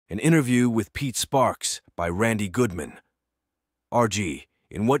An interview with Pete Sparks by Randy Goodman. RG,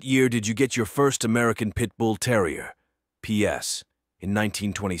 in what year did you get your first American Pit Bull Terrier? PS, in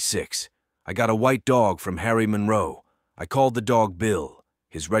 1926. I got a white dog from Harry Monroe. I called the dog Bill.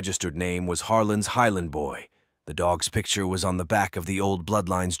 His registered name was Harlon's Highland Boy. The dog's picture was on the back of the old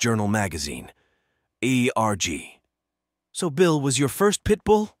Bloodlines Journal magazine. ARG. So Bill was your first pit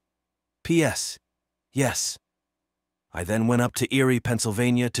bull? PS, yes. I then went up to Erie,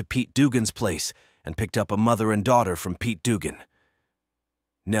 Pennsylvania to Pete Dugan's place and picked up a mother and daughter from Pete Dugan.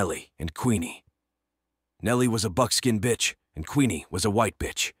 Nellie and Queenie. Nellie was a buckskin bitch and Queenie was a white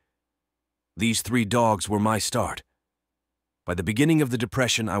bitch. These 3 dogs were my start. By the beginning of the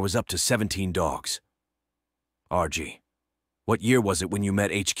Depression, I was up to 17 dogs. RG. What year was it when you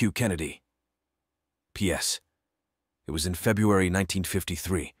met H.Q. Kennedy? PS. It was in February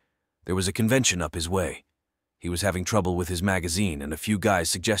 1953. There was a convention up his way. He was having trouble with his magazine, and a few guys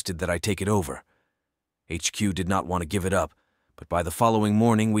suggested that I take it over. HQ did not want to give it up, but by the following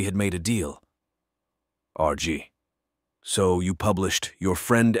morning we had made a deal. RG. So you published Your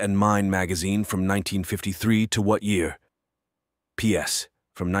Friend and Mine magazine from 1953 to what year? PS.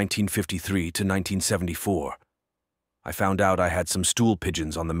 From 1953 to 1974. I found out I had some stool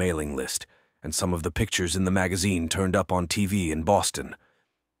pigeons on the mailing list, and some of the pictures in the magazine turned up on TV in Boston.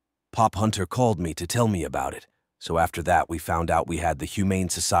 Pop Hunter called me to tell me about it, so after that we found out we had the Humane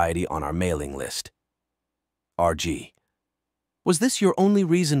Society on our mailing list. RG. Was this your only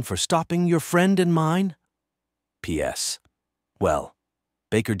reason for stopping Your Friend and Mine? PS. Well,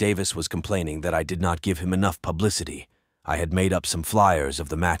 Baker Davis was complaining that I did not give him enough publicity. I had made up some flyers of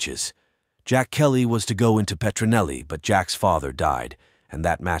the matches. Jack Kelly was to go into Petronelli, but Jack's father died, and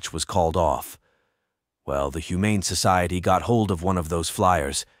that match was called off. Well, the Humane Society got hold of one of those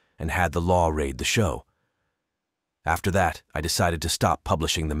flyers and had the law raid the show. After that, I decided to stop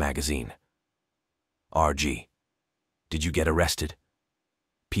publishing the magazine. RG. Did you get arrested?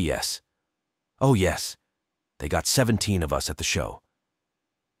 PS. Oh yes. They got 17 of us at the show.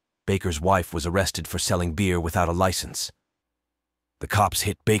 Baker's wife was arrested for selling beer without a license. The cops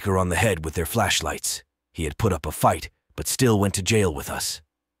hit Baker on the head with their flashlights. He had put up a fight, but still went to jail with us.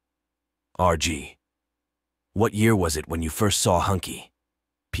 RG. What year was it when you first saw Hunky?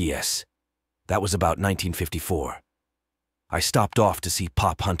 PS. That was about 1954. I stopped off to see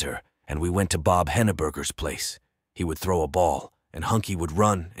Pop Hunter, and we went to Bob Henneberger's place. He would throw a ball, and Hunky would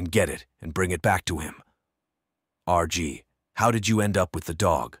run and get it and bring it back to him. RG. How did you end up with the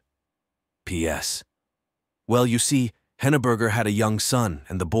dog? PS. Well, you see, Henneberger had a young son,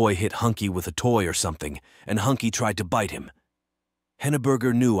 and the boy hit Hunky with a toy or something, and Hunky tried to bite him.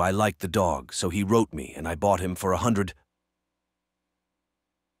 Henneberger knew I liked the dog, so he wrote me, and I bought him for $100.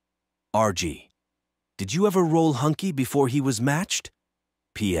 RG. Did you ever roll Hunky before he was matched?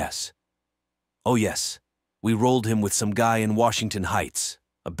 PS. Oh yes, we rolled him with some guy in Washington Heights,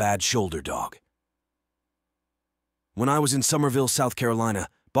 a bad shoulder dog. When I was in Somerville, South Carolina,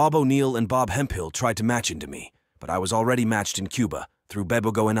 Bob O'Neill and Bob Hemphill tried to match into me, but I was already matched in Cuba, through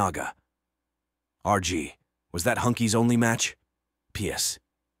Bebo Goenaga. RG. Was that Hunky's only match? PS.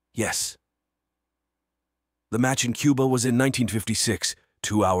 Yes. The match in Cuba was in 1956,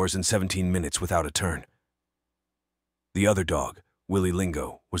 2 hours and 17 minutes without a turn. The other dog, Willie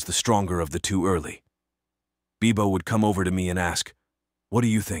Lingo, was the stronger of the 2 early. Bebo would come over to me and ask, "What do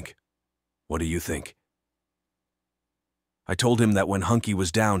you think? What do you think?" I told him that when Hunky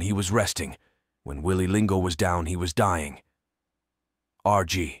was down, he was resting. When Willie Lingo was down, he was dying.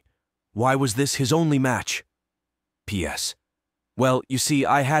 RG. Why was this his only match? PS. Well, you see,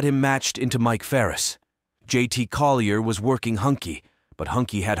 I had him matched into Mike Ferris. J.T. Collier was working Hunky, but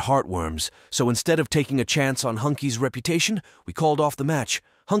Hunky had heartworms, so instead of taking a chance on Hunky's reputation, we called off the match.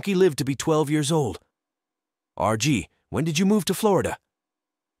 Hunky lived to be 12 years old. RG. When did you move to Florida?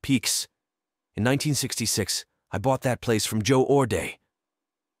 Peaks. In 1966, I bought that place from Joe Orday.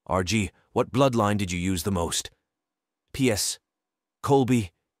 RG. What bloodline did you use the most? PS.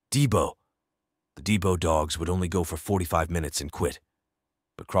 Colby. Debo. The Debo dogs would only go for 45 minutes and quit,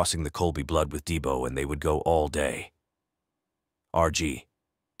 but crossing the Colby blood with Debo and they would go all day. RG.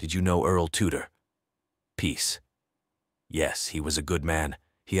 Did you know Earl Tudor? Peace. Yes, he was a good man.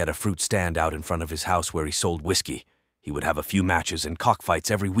 He had a fruit stand out in front of his house where he sold whiskey. He would have a few matches and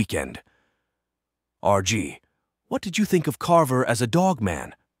cockfights every weekend. RG. What did you think of Carver as a dog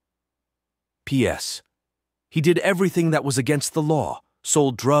man? PS. He did everything that was against the law,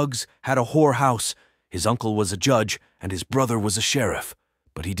 sold drugs, had a whorehouse. His uncle was a judge and his brother was a sheriff,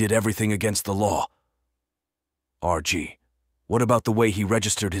 but he did everything against the law. RG. What about the way he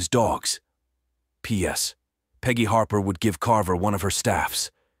registered his dogs? P.S. Peggy Harper would give Carver one of her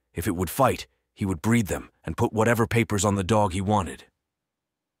staffs. If it would fight, he would breed them and put whatever papers on the dog he wanted.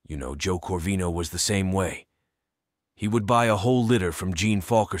 You know, Joe Corvino was the same way. He would buy a whole litter from Gene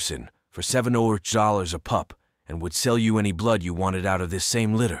Falkerson for $7 a pup and would sell you any blood you wanted out of this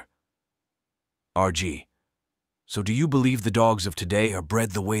same litter. RG. So do you believe the dogs of today are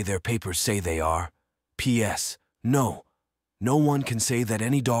bred the way their papers say they are? P.S. No. No one can say that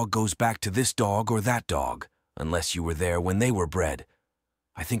any dog goes back to this dog or that dog, unless you were there when they were bred.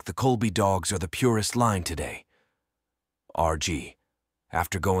 I think the Colby dogs are the purest line today. RG.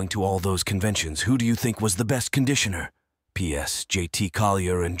 After going to all those conventions, who do you think was the best conditioner? P.S. J.T.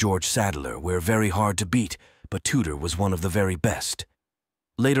 Collier and George Sadler were very hard to beat, but Tudor was one of the very best.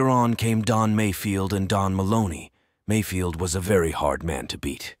 Later on came Don Mayfield and Don Maloney. Mayfield was a very hard man to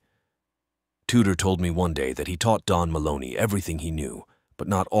beat. Tudor told me one day that he taught Don Maloney everything he knew, but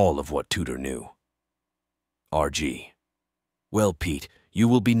not all of what Tudor knew. RG. Well, Pete, you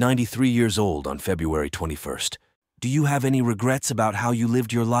will be 93 years old on February 21st. Do you have any regrets about how you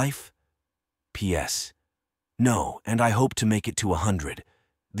lived your life? P.S. No, and I hope to make it to 100.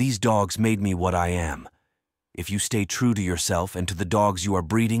 These dogs made me what I am. If you stay true to yourself and to the dogs you are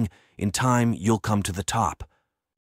breeding, in time you'll come to the top.